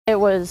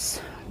was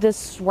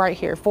this right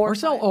here.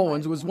 Marcel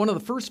Owens was one of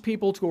the first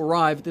people to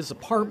arrive at this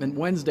apartment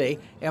Wednesday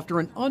after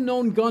an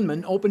unknown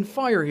gunman opened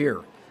fire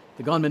here.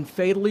 The gunman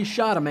fatally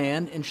shot a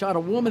man and shot a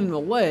woman in the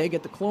leg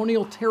at the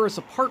Colonial Terrace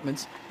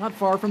Apartments not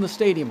far from the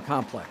stadium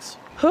complex.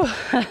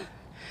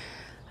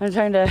 I'm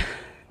trying to,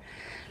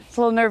 it's a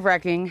little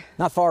nerve-wracking.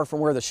 Not far from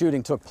where the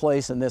shooting took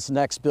place in this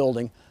next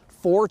building,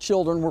 4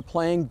 children were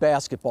playing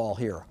basketball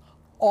here.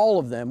 All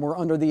of them were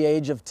under the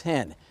age of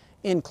 10,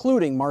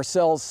 including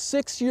Marcel's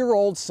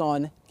 6-year-old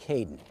son,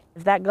 Caden.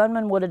 If that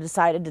gunman would have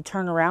decided to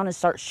turn around and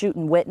start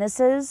shooting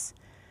witnesses,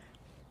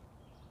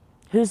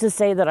 who's to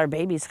say that our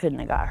babies couldn't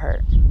have got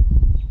hurt?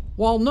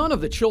 While none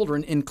of the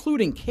children,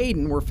 including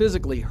Caden, were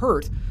physically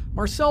hurt,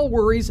 Marcel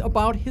worries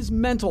about his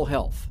mental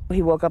health.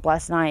 He woke up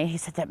last night, he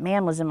said that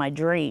man was in my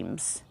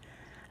dreams.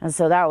 And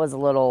so that was a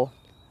little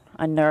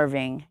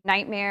unnerving.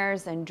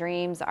 Nightmares and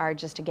dreams are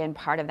just, again,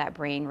 part of that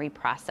brain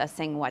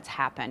reprocessing what's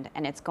happened,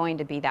 and it's going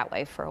to be that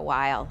way for a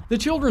while. The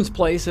Children's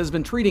Place has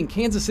been treating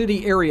Kansas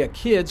City area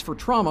kids for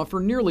trauma for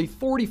nearly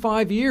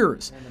 45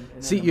 years.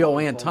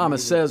 CEO Ann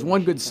Thomas says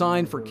one good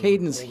sign for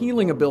Caden's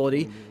healing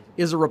ability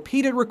is a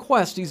repeated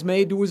request he's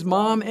made to his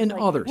mom and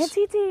others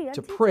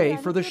to pray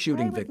for the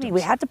shooting victims.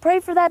 We had to pray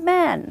for that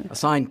man. A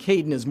sign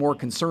Caden is more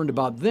concerned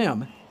about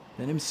them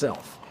than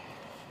himself.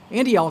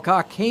 Andy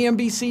Alcock,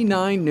 KMBC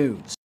 9 News.